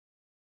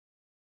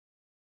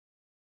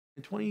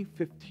In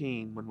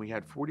 2015, when we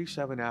had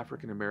 47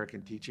 African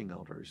American teaching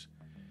elders,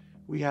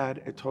 we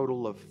had a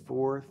total of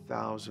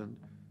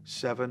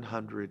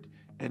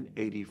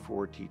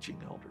 4,784 teaching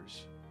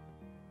elders.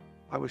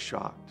 I was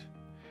shocked.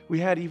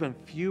 We had even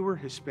fewer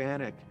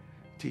Hispanic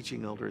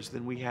teaching elders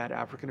than we had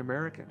African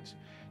Americans.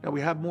 Now, we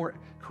have more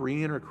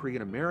Korean or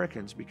Korean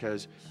Americans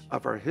because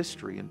of our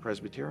history in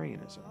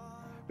Presbyterianism,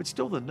 but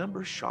still the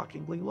number's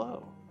shockingly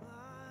low.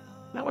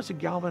 That was a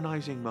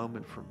galvanizing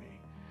moment for me.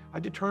 I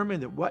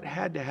determined that what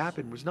had to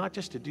happen was not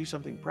just to do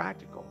something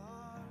practical,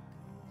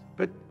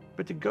 but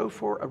to go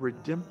for a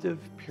redemptive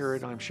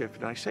paradigm shift.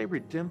 And I say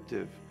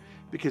redemptive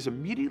because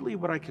immediately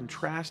what I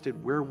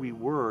contrasted where we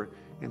were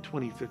in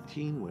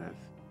 2015 with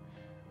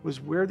was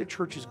where the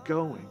church is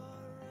going,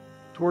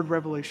 toward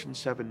Revelation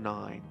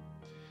 7:9.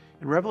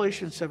 In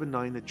Revelation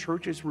 7:9, the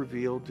church is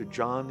revealed to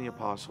John the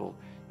Apostle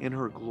in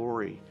her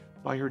glory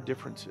by her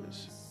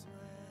differences.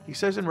 He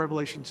says in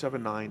Revelation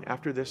 7:9,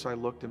 "After this I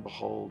looked, and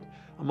behold,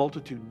 a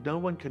multitude no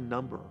one can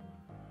number,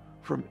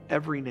 from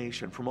every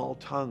nation, from all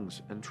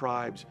tongues and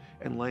tribes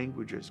and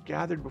languages,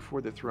 gathered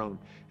before the throne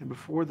and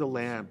before the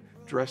Lamb,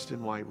 dressed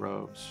in white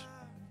robes."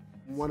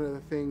 One of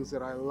the things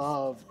that I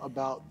love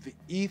about the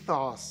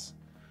ethos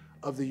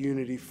of the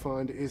Unity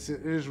Fund is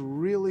it is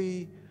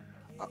really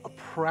a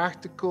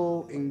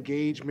practical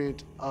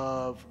engagement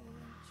of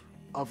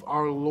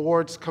our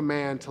Lord's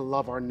command to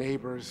love our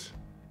neighbors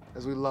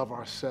as we love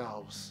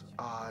ourselves,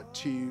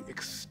 to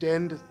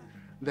extend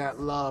that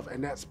love,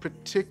 and that's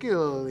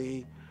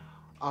particularly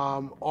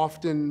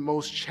often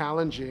most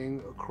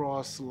challenging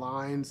across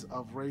lines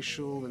of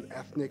racial and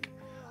ethnic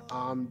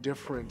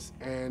difference.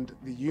 And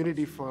the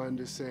Unity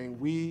Fund is saying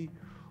we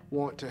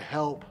want to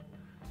help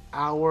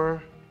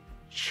our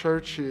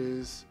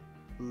churches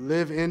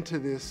live into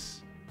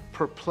this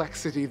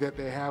perplexity that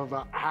they have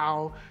about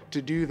how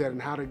to do that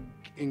and how to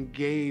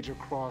engage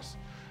across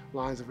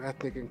lines of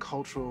ethnic and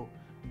cultural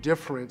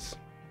difference.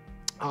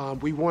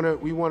 We want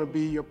to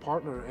be your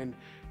partner and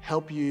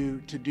help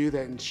you to do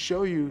that and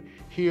show you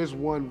here's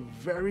one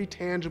very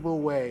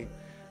tangible way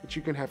that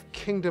you can have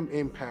kingdom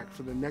impact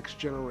for the next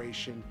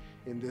generation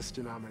in this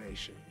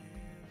denomination.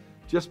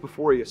 Just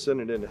before he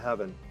ascended into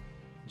heaven,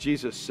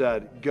 Jesus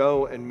said,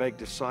 "Go and make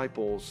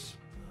disciples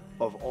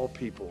of all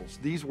peoples."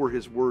 These were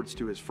his words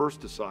to his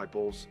first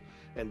disciples,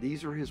 and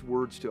these are his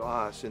words to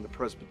us in the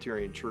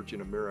Presbyterian Church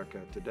in America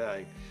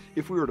today.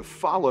 If we were to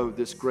follow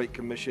this great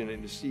commission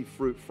and to see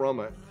fruit from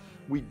it,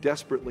 we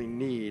desperately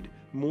need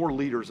more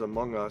leaders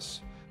among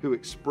us who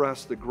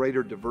express the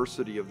greater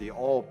diversity of the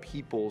all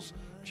peoples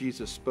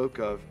Jesus spoke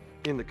of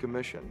in the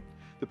commission.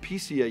 The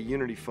PCA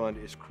Unity Fund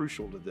is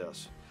crucial to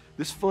this.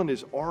 This fund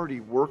is already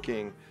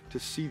working to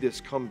see this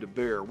come to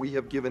bear. We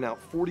have given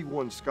out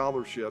 41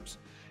 scholarships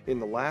in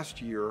the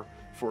last year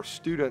for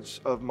students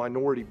of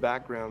minority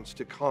backgrounds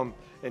to come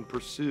and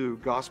pursue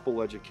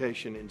gospel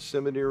education in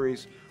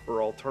seminaries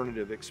or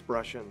alternative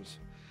expressions.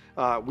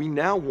 We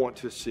now want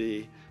to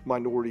see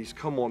minorities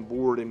come on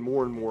board in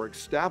more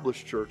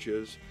established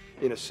churches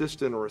in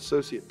assistant or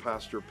associate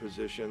pastor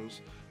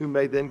positions, who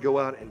may then go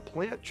out and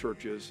plant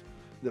churches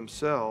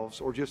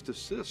themselves or just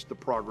assist the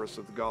progress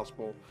of the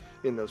gospel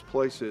in those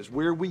places.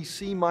 Where we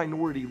see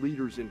minority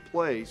leaders in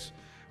place,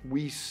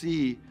 we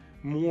see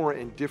more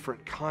and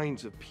different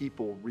kinds of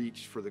people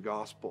reached for the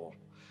gospel.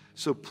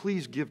 So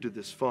please give to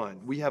this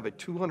fund. We have a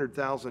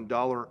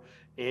 $200,000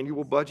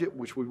 annual budget,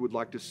 which we would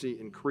like to see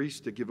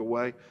increased to give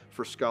away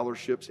for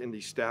scholarships in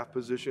these staff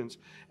positions.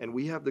 And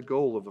we have the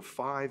goal of a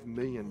 $5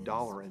 million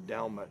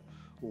endowment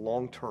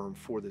long-term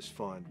for this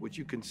fund. Would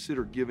you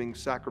consider giving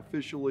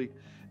sacrificially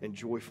and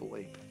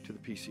joyfully to the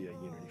PCA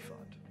Unity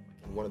Fund?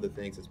 One of the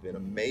things that's been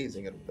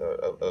amazing and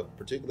of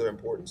particular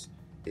importance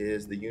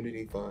is the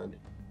Unity Fund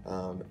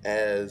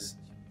as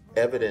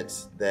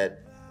evidence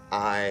that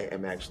I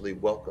am actually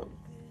welcome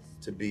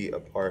to be a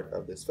part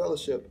of this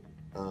fellowship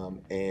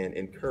and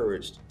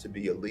encouraged to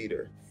be a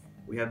leader.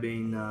 We have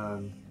been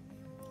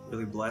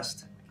really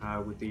blessed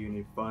with the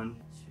Unity Fund,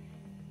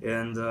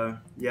 and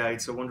yeah,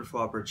 it's a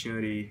wonderful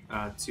opportunity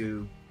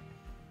to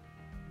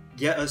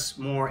get us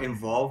more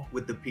involved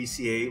with the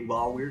PCA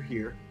while we're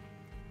here,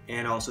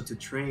 and also to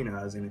train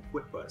us and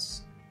equip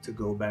us to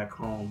go back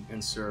home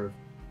and serve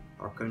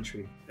our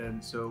country.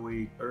 And so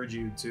we urge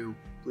you to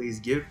please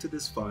give to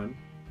this fund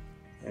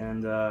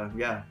and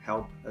yeah,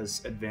 help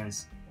us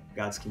advance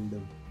God's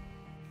kingdom.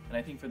 And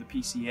I think for the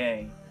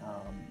PCA,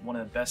 one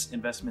of the best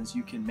investments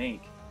you can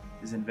make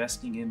is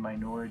investing in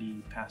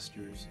minority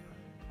pastors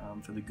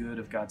for the good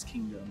of God's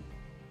kingdom,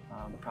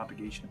 the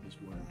propagation of His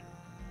Word.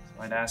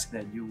 So I'd ask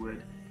that you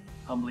would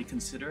humbly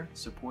consider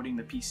supporting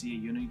the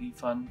PCA Unity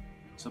Fund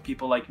so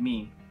people like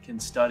me can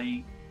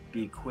study,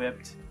 be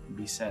equipped, and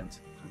be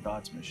sent for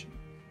God's mission.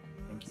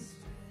 Thank you.